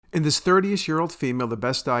In this 30-ish-year-old female, the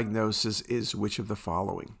best diagnosis is which of the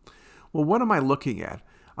following? Well, what am I looking at?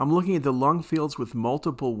 I'm looking at the lung fields with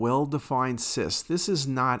multiple well-defined cysts. This is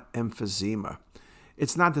not emphysema.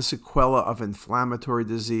 It's not the sequela of inflammatory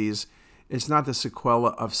disease. It's not the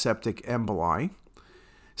sequela of septic emboli.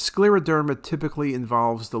 Scleroderma typically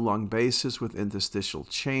involves the lung basis with interstitial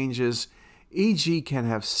changes. EG can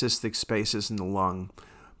have cystic spaces in the lung.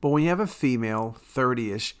 But when you have a female,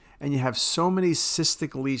 30-ish, and you have so many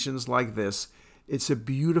cystic lesions like this, it's a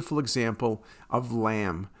beautiful example of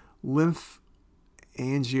LAM,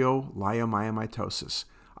 lymphangioliomyomatosis.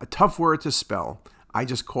 A tough word to spell. I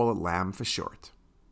just call it LAM for short.